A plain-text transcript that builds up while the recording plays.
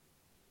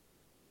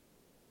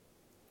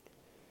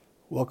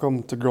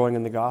Welcome to Growing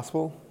in the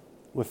Gospel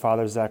with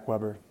Father Zach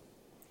Weber.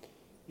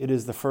 It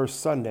is the first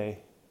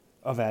Sunday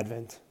of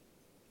Advent.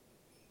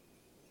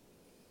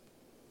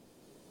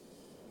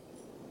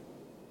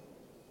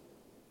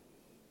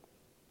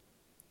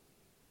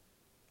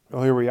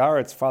 Well, here we are.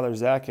 It's Father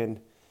Zach,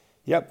 and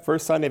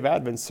first Sunday of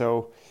Advent.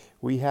 So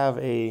we have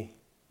a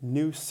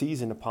new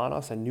season upon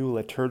us, a new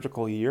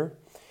liturgical year,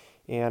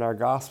 and our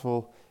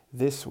Gospel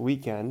this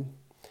weekend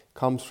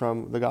comes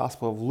from the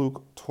Gospel of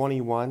Luke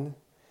 21,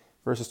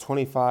 verses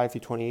 25 through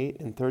 28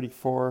 and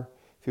 34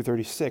 through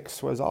 36.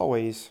 So as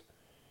always,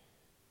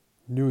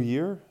 new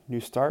year, new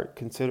start.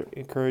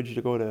 Encourage you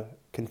to go to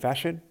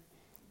confession,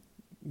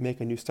 make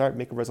a new start,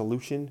 make a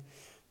resolution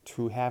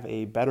to have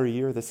a better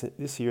year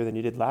this year than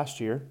you did last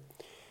year.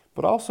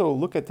 But also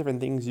look at different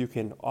things you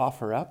can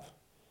offer up,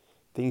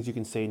 things you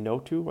can say no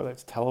to, whether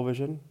it's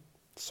television,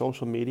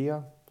 social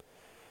media,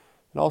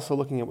 and also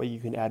looking at what you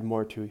can add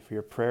more to for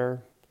your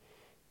prayer,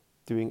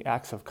 doing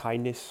acts of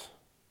kindness,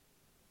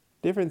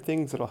 different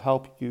things that will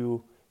help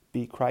you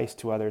be Christ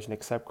to others and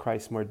accept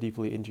Christ more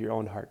deeply into your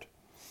own heart.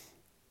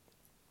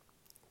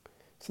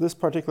 So this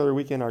particular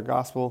weekend, our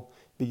gospel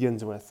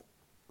begins with,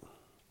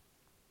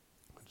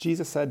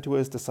 Jesus said to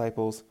his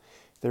disciples,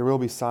 "There will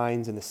be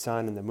signs in the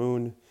sun and the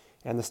moon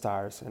and the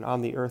stars, and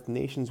on the earth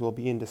nations will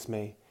be in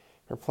dismay,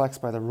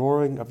 perplexed by the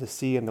roaring of the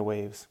sea and the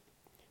waves.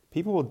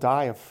 People will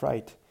die of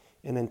fright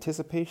in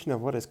anticipation of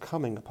what is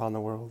coming upon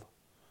the world.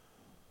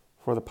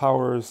 For the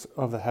powers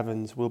of the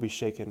heavens will be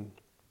shaken.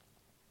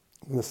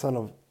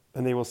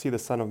 And they will see the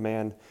Son of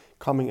Man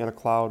coming in a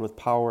cloud with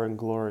power and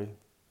glory.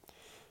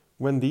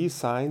 When these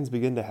signs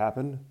begin to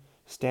happen,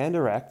 stand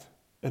erect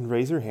and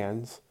raise your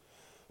hands,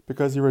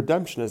 because your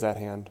redemption is at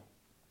hand.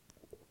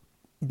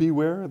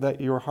 Beware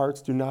that your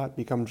hearts do not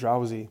become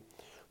drowsy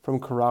from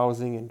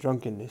carousing and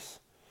drunkenness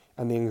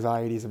and the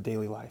anxieties of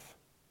daily life,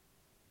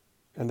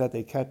 and that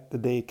the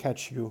day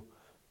catch you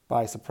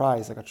by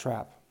surprise like a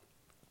trap.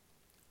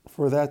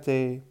 For that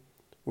day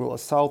will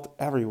assault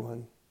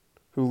everyone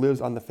who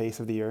lives on the face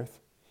of the earth.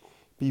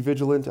 Be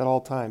vigilant at all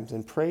times,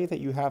 and pray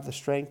that you have the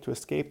strength to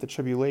escape the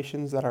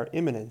tribulations that are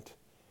imminent,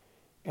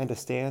 and to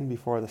stand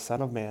before the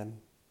Son of Man."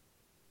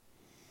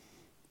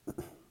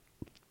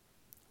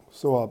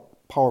 So a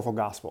powerful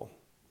gospel.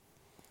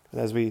 And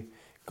as we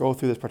go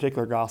through this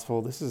particular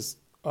gospel, this is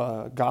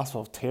a gospel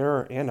of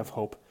terror and of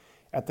hope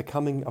at the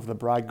coming of the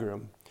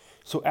bridegroom.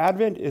 So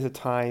Advent is a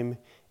time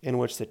in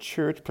which the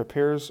church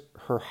prepares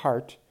her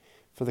heart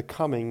for the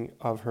coming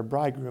of her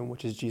bridegroom,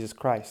 which is Jesus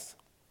Christ,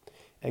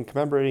 and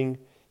commemorating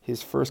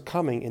his first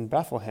coming in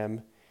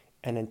Bethlehem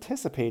and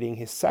anticipating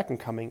his second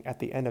coming at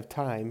the end of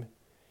time,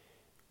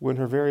 when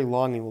her very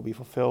longing will be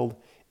fulfilled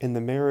in the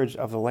marriage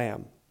of the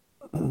Lamb.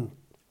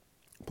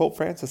 Pope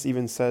Francis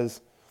even says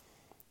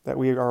that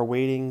we are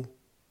awaiting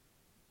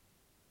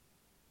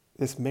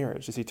this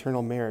marriage, this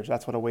eternal marriage.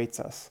 That's what awaits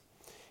us.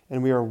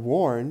 And we are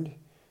warned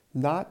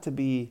not to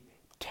be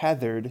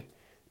tethered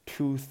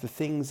to the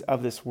things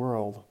of this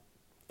world.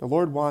 The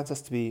Lord wants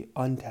us to be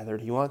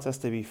untethered. He wants us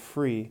to be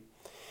free.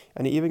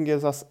 And he even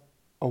gives us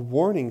a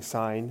warning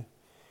sign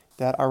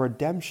that our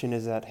redemption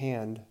is at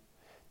hand.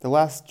 The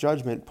Last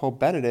Judgment, Pope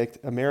Benedict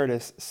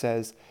Emeritus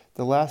says,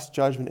 the Last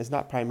Judgment is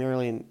not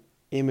primarily an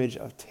image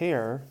of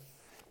terror,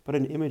 but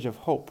an image of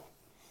hope.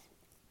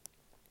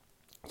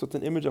 So it's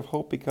an image of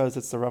hope because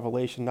it's the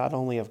revelation not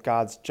only of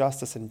God's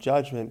justice and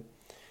judgment,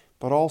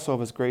 but also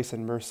of his grace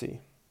and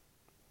mercy.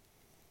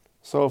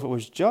 So if it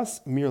was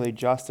just merely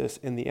justice,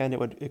 in the end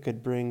it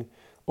could bring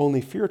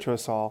only fear to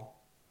us all.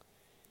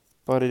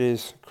 But it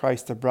is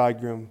Christ the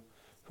bridegroom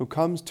who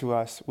comes to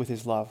us with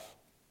his love.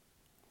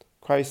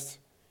 Christ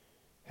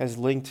has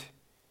linked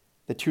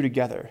the two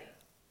together,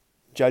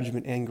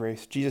 judgment and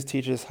grace. Jesus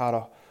teaches us how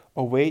to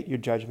await your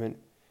judgment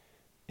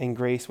and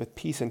grace with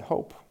peace and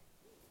hope.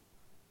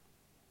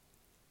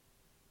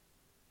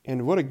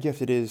 And what a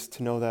gift it is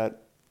to know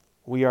that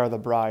we are the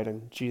bride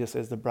and Jesus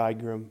is the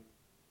bridegroom.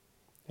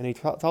 And he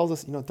tells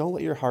us, don't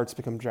let your hearts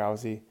become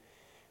drowsy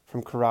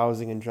from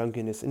carousing and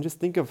drunkenness. And just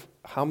think of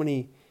how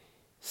many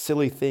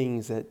silly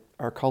things that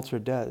our culture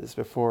does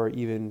before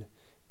even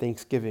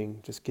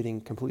Thanksgiving, just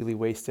getting completely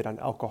wasted on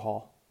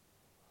alcohol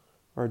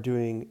or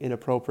doing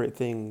inappropriate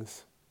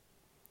things.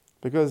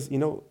 Because,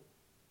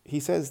 he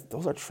says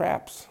those are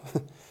traps.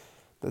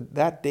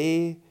 That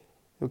day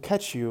will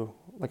catch you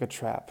like a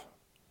trap.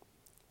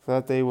 For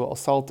that day will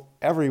assault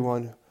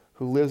everyone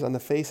who lives on the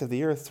face of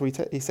the earth. So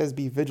he says,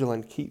 be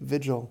vigilant, keep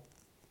vigil.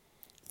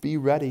 Be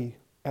ready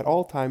at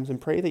all times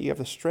and pray that you have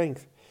the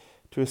strength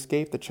to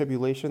escape the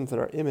tribulations that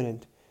are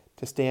imminent,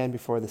 to stand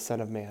before the Son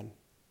of Man.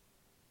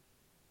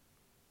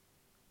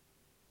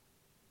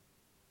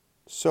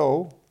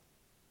 So,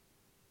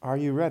 are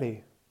you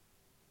ready?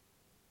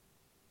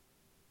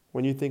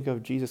 When you think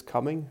of Jesus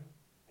coming,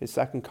 his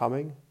second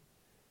coming,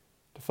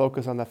 to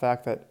focus on the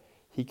fact that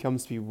he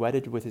comes to be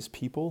wedded with his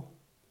people,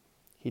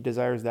 he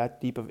desires that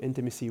deep of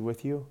intimacy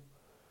with you.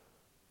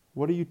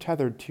 What are you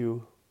tethered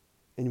to,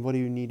 and what do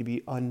you need to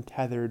be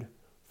untethered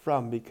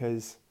from?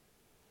 Because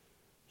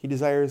he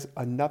desires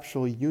a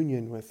nuptial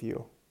union with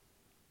you.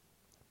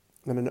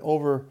 And in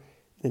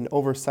an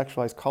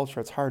over-sexualized culture,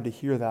 it's hard to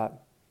hear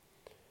that.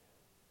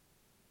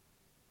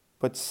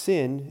 But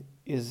sin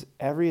is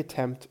every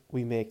attempt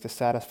we make to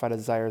satisfy the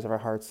desires of our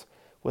hearts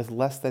with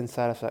less than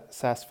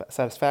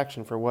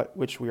satisfaction for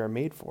which we are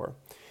made for.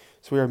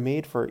 So we are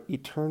made for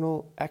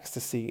eternal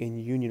ecstasy in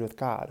union with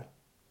God.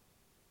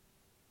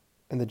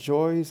 And the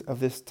joys of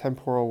this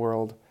temporal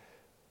world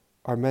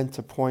are meant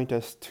to point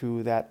us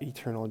to that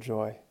eternal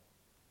joy.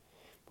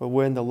 But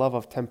when the love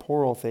of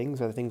temporal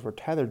things, or the things we're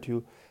tethered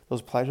to,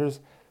 those pleasures,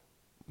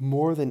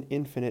 more than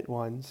infinite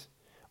ones,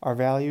 our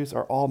values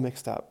are all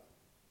mixed up.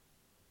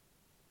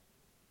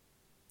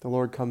 The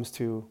Lord comes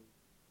to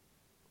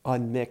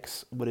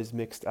unmix what is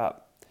mixed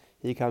up.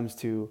 He comes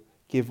to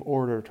give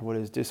order to what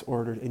is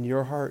disordered in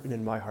your heart and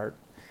in my heart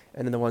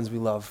and in the ones we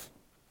love.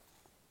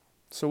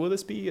 So will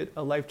this be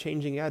a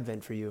life-changing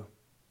Advent for you?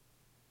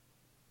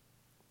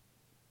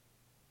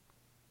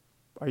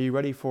 Are you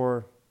ready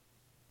for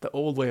the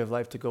old way of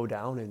life to go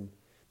down and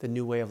the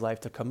new way of life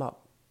to come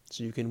up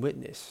so you can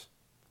witness?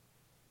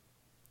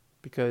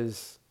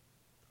 Because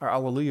our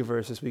Alleluia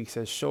verse this week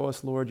says, "Show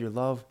us, Lord, your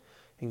love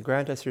and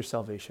grant us your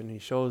salvation." He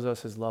shows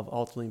us his love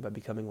ultimately by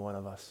becoming one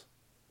of us.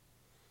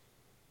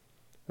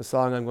 The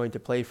song I'm going to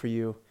play for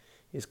you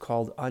is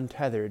called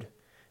Untethered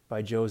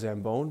by Joe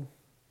Zambone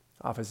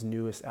off his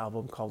newest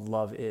album called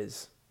Love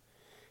Is.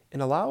 And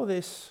allow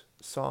this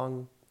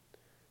song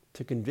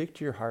to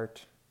convict your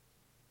heart,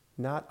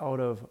 not out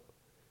of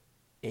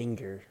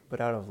anger,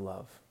 but out of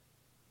love.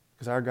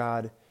 Because our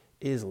God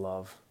is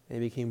love,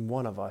 and he became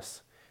one of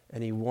us,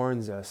 and he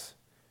warns us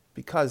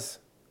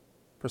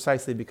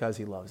precisely because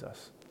he loves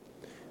us.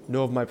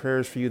 Know of my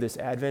prayers for you this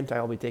Advent.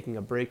 I'll be taking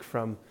a break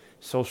from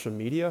social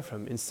media,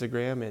 from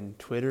Instagram and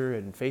Twitter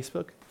and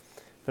Facebook,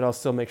 but I'll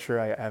still make sure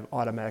I have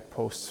automatic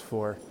posts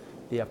for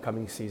the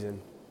upcoming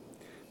season.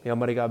 May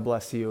Almighty God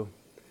bless you,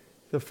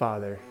 the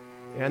Father,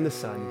 and the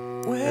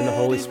Son, and the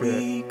Holy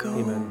Spirit.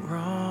 Amen.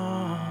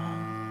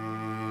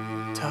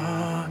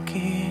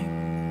 Talking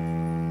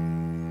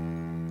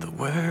the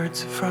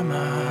words from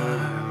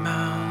our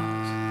mouths.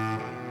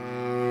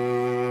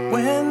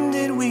 When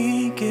did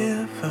we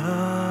give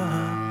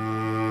up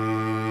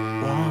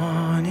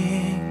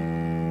wanting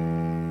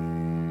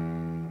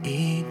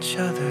each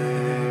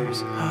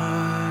other's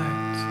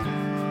hearts?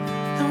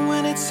 And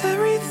when it's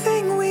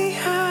everything we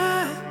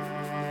had,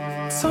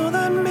 it's all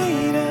that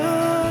made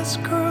us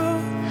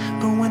grow.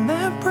 But when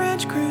that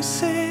branch grew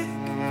sick,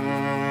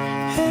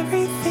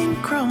 everything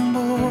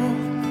crumbled.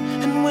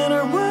 And when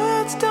our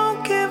words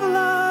don't give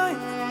life,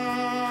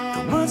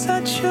 the words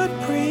that should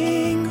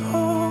bring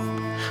hope,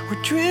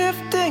 we're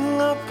drifting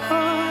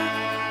apart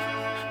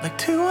like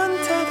two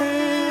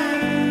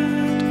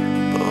untethered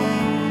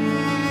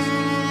boats.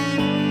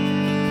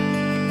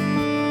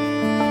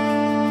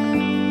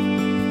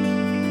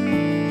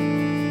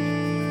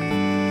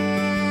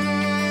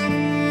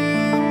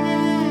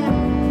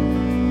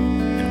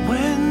 And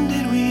when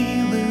did we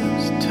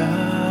lose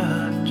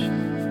touch?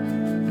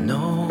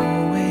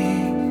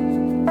 Knowing,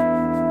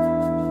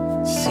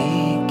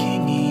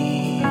 seeking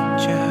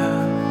each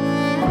other.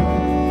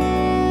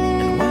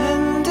 And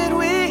when did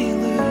we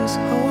lose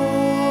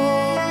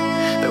hope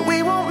that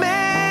we won't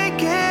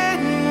make it,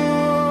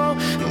 no,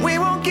 and we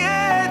won't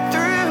get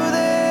through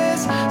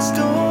this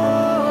storm?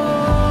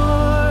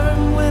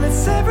 When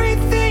it's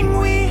everything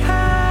we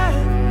had,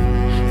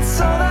 it's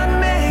all that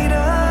made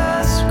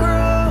us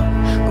grow.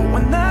 But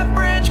when that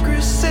branch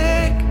grew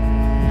sick,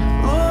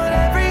 Lord,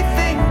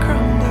 everything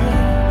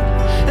crumbled.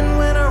 And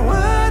when our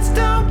words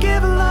don't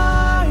give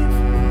life,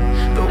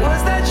 the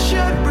words that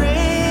should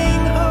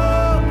bring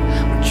hope,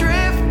 we're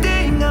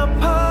drifting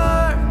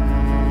apart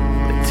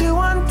like two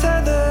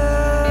untethered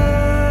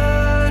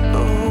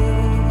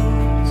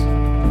boats.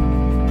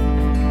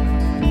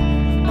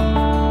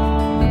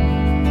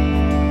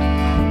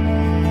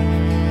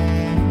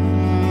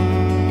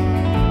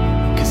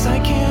 'Cause I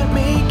can't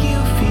make you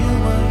feel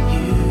what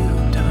you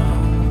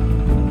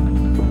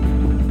don't,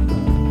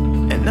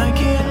 and I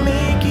can't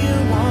make you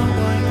want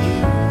what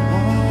you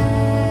want,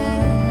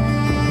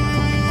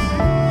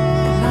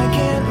 and I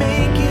can't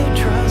make you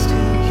trust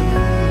who you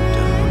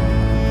don't,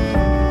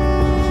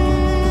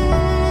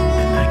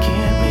 and I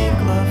can't make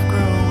love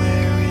grow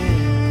where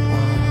it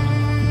won't.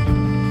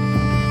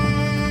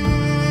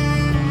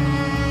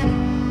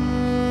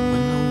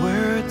 When the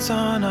words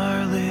on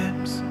our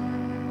lips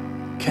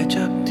catch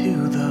up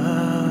to the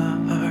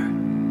heart,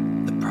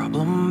 the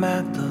problem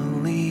at the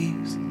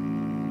leaves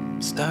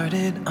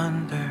started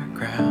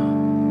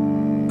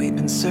underground. We've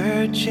been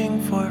searching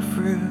for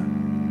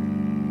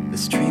fruit.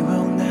 This tree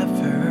will